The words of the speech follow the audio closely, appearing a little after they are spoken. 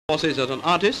Horses as an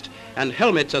artist and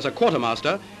helmets as a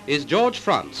quartermaster is George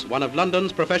France, one of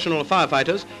London's professional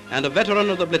firefighters and a veteran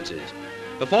of the Blitzes.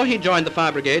 Before he joined the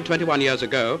fire brigade 21 years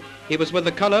ago, he was with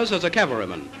the colours as a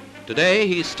cavalryman. Today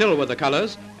he's still with the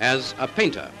colours as a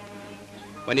painter.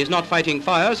 When he's not fighting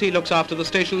fires, he looks after the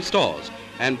station stores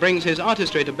and brings his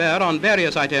artistry to bear on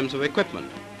various items of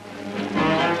equipment.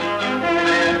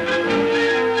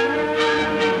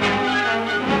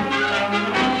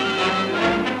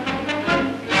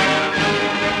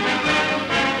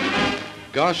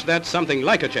 Gosh, that's something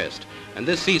like a chest, and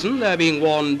this season they're being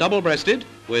worn double-breasted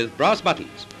with brass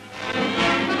buttons.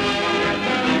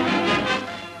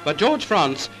 But George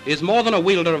France is more than a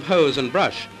wielder of hose and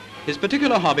brush. His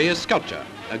particular hobby is sculpture,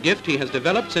 a gift he has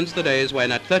developed since the days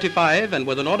when at 35 and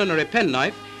with an ordinary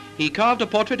penknife, he carved a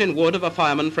portrait in wood of a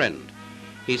fireman friend.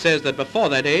 He says that before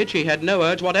that age he had no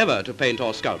urge whatever to paint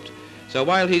or sculpt, so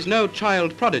while he's no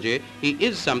child prodigy, he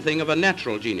is something of a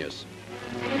natural genius.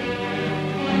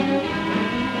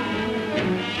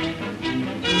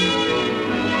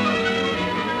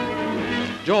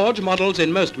 George models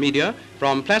in most media,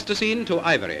 from plasticine to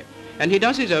ivory, and he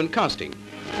does his own casting.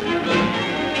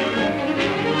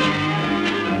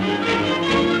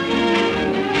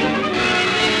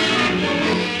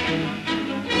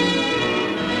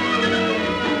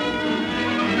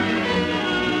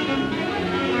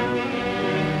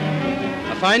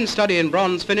 A fine study in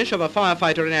bronze finish of a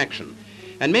firefighter in action.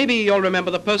 And maybe you'll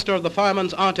remember the poster of the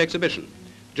Fireman's art exhibition.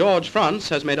 George France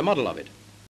has made a model of it.